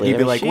like that. You'd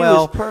be like, she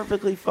 "Well, was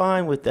perfectly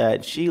fine with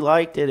that. She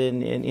liked it,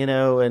 and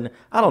and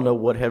I don't know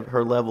what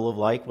her level of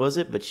like was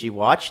it, but she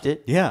watched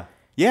it. Yeah.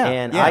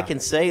 And I can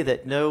say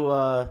that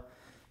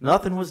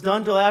nothing was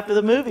done till after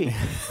the movie.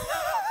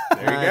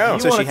 There you go. You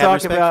So want she to had talk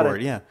respect about for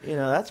it, yeah.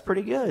 That's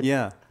pretty good.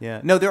 Yeah.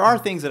 No, there are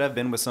things that I've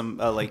been with some,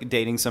 like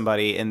dating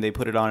somebody and they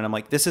put it on and I'm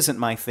like, this isn't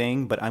my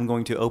thing, but I'm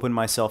going to open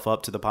myself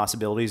up to the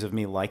possibilities of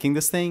me liking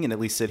this thing and at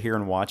least sit here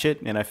and watch it.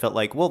 And I felt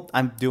like, well,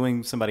 I'm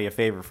doing somebody a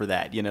favor for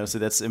that, so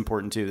that's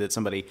important too, that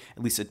somebody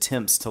at least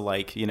attempts to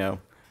like,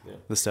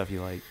 the stuff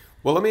you like.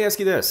 Well, let me ask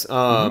you this.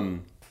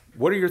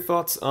 What are your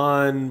thoughts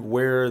on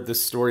where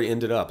this story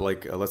ended up?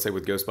 Like, let's say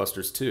with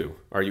Ghostbusters 2.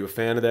 Are you a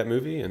fan of that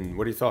movie? And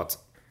what are your thoughts?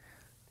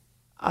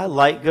 I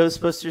like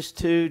Ghostbusters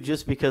 2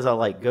 just because I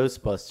like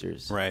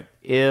Ghostbusters. Right.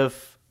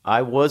 If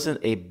I wasn't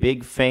a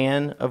big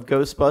fan of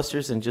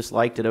Ghostbusters and just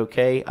liked it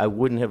okay, I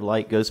wouldn't have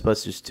liked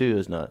Ghostbusters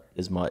 2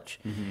 as much.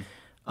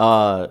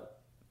 Mm-hmm.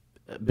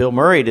 Bill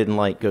Murray didn't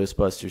like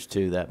Ghostbusters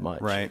 2 that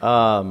much. Right.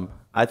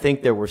 I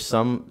think there were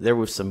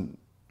some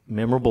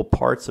memorable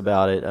parts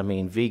about it. I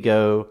mean,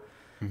 Vigo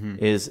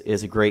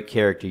is a great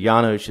character.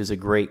 Janos is a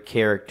great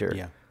character.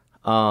 Yeah.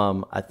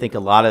 I think a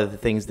lot of the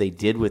things they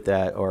did with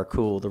that are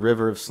cool. The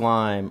River of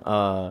Slime,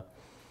 an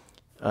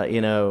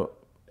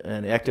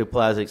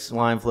ectoplasmic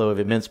slime flow of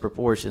immense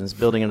proportions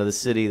building into the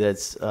city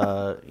that's,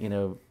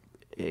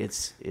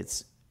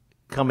 it's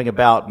coming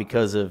about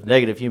because of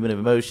negative human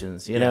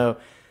emotions. You know,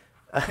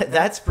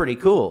 that's pretty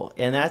cool,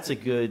 and that's a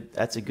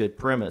good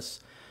premise.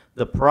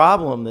 The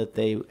problem that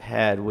they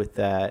had with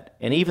that,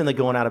 and even the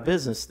going out of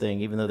business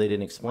thing, even though they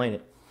didn't explain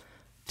it,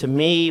 to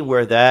me,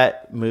 where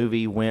that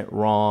movie went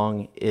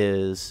wrong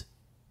is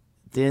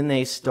then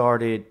they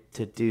started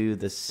to do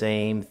the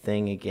same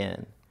thing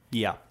again.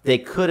 Yeah.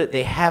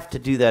 They have to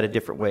do that a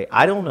different way.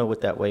 I don't know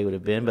what that way would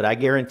have been, but I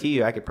guarantee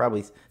you I could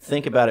probably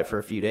think about it for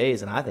a few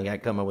days, and I think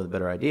I'd come up with a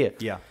better idea.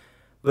 Yeah.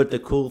 But the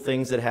cool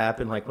things that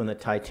happened, like when the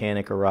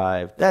Titanic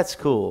arrived, that's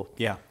cool.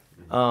 Yeah.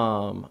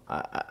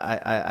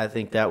 I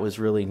think that was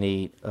really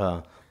neat.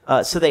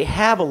 So they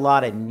have a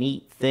lot of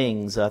neat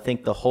things. I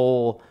think the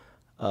whole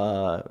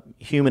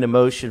human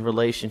emotion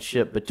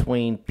relationship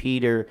between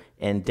Peter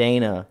and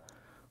Dana,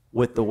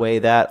 with the way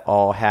that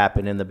all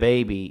happened and the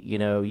baby,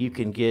 you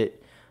can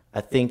get, I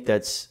think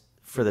that's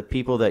for the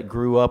people that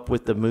grew up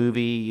with the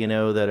movie,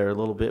 that are a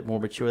little bit more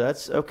mature,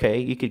 that's okay.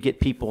 You could get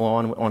people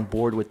on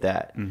board with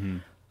that. Mm-hmm.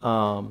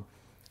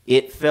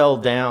 It fell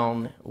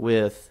down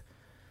with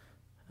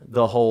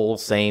the whole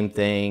same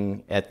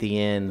thing at the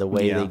end, the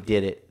way they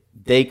did it.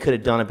 They could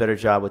have done a better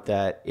job with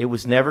that. It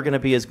was never going to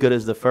be as good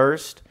as the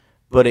first,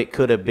 but it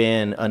could have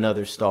been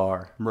another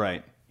star.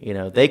 Right.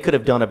 They could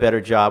have done a better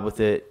job with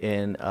it.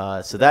 And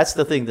so that's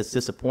the thing that's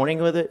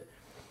disappointing with it.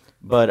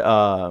 But,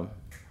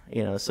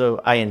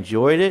 so I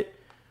enjoyed it,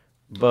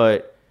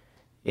 but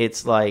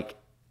it's like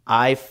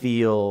you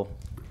feel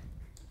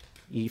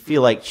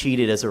like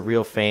cheated as a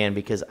real fan,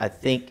 because I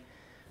think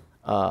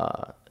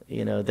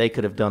they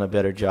could have done a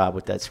better job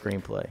with that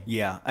screenplay.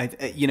 Yeah, I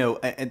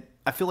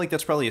feel like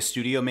that's probably a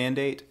studio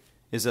mandate.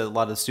 Is that a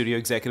lot of the studio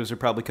executives would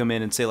probably come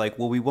in and say like,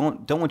 well,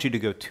 don't want you to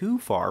go too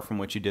far from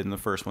what you did in the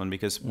first one,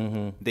 because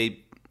they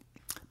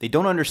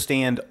don't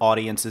understand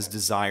audiences'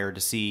 desire to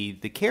see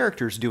the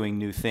characters doing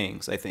new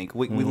things. I think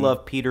we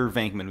love Peter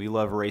Venkman, we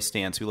love Ray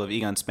Stantz, we love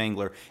Egon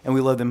Spengler, and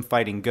we love them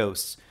fighting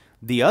ghosts.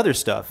 The other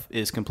stuff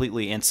is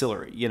completely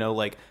ancillary.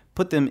 Like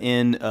put them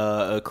in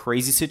a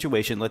crazy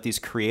situation. Let these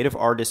creative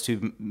artists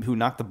who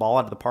knocked the ball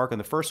out of the park on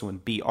the first one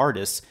be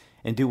artists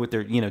and do what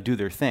they're do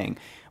their thing.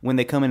 When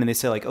they come in and they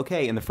say like,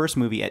 okay, in the first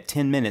movie at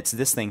 10 minutes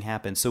this thing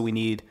happened, so we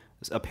need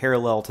a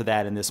parallel to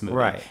that in this movie.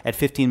 Right. At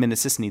 15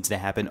 minutes this needs to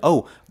happen.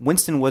 Oh,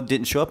 Winston Wood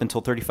didn't show up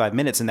until 35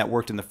 minutes, and that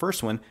worked in the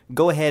first one.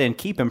 Go ahead and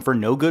keep him for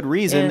no good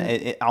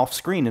reason off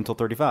screen until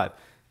 35.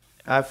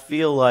 I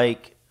feel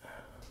like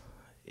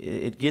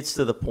it gets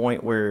to the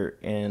point where,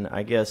 and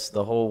I guess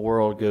the whole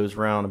world goes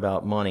round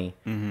about money,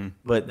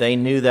 but they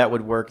knew that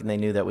would work and they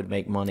knew that would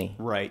make money.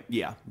 Right.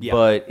 Yeah.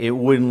 But it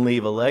wouldn't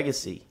leave a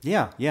legacy.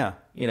 Yeah.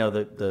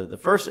 The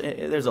first,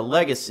 there's a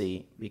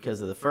legacy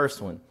because of the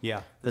first one.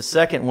 Yeah. The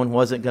second one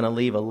wasn't going to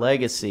leave a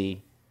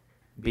legacy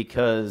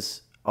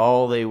because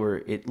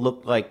it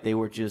looked like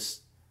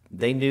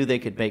they knew they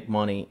could make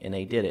money and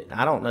they did it.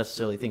 I don't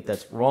necessarily think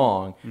that's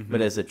wrong, but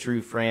as a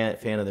true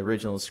fan of the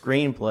original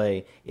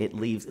screenplay, it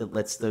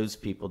lets those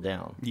people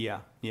down. Yeah.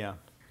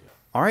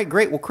 All right,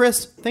 great. Well,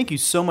 Chris, thank you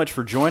so much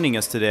for joining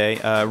us today.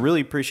 Really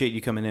appreciate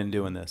you coming in and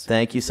doing this.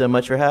 Thank you so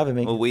much for having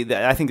me. Well,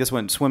 I think this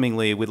went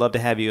swimmingly. We'd love to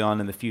have you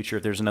on in the future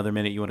if there's another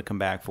minute you want to come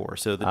back for.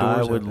 So the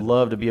doors I would open.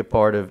 love to be a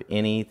part of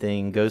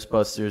anything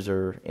Ghostbusters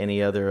or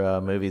any other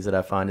movies that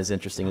I find as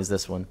interesting as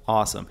this one.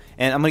 Awesome.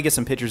 And I'm going to get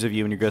some pictures of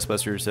you in your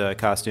Ghostbusters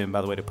costume,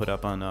 by the way, to put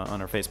up on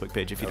our Facebook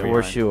page if you don't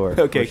mind. For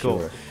sure. Okay, for cool.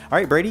 Sure. All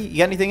right, Brady, you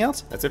got anything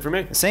else? That's it for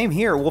me. Same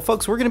here. Well,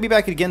 folks, we're going to be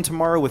back again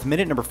tomorrow with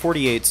minute number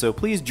 48, so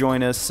please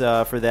join us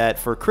for that.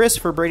 For Chris,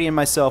 for Brady, and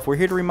myself, we're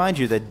here to remind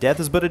you that death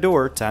is but a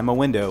door, time a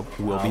window.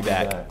 We'll be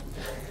back.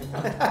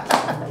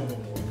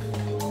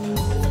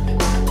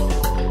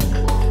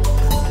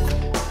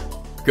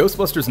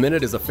 Ghostbusters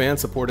Minute is a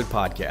fan-supported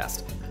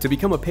podcast. To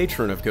become a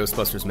patron of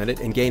Ghostbusters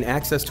Minute and gain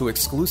access to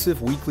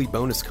exclusive weekly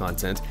bonus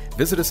content,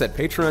 visit us at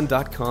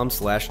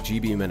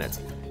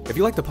patreon.com/gbminute. If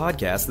you like the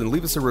podcast, then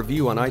leave us a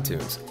review on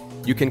iTunes.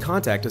 You can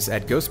contact us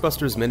at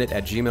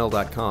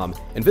ghostbustersminute@gmail.com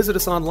and visit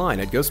us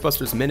online at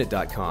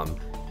ghostbustersminute.com.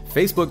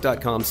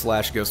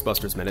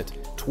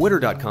 Facebook.com/GhostbustersMinute,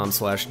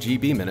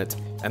 Twitter.com/GBMinute,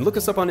 and look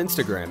us up on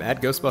Instagram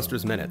at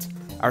GhostbustersMinute.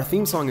 Our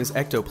theme song is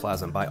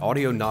Ectoplasm by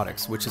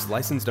Audionautics, which is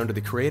licensed under the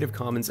Creative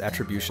Commons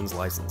Attributions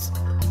license.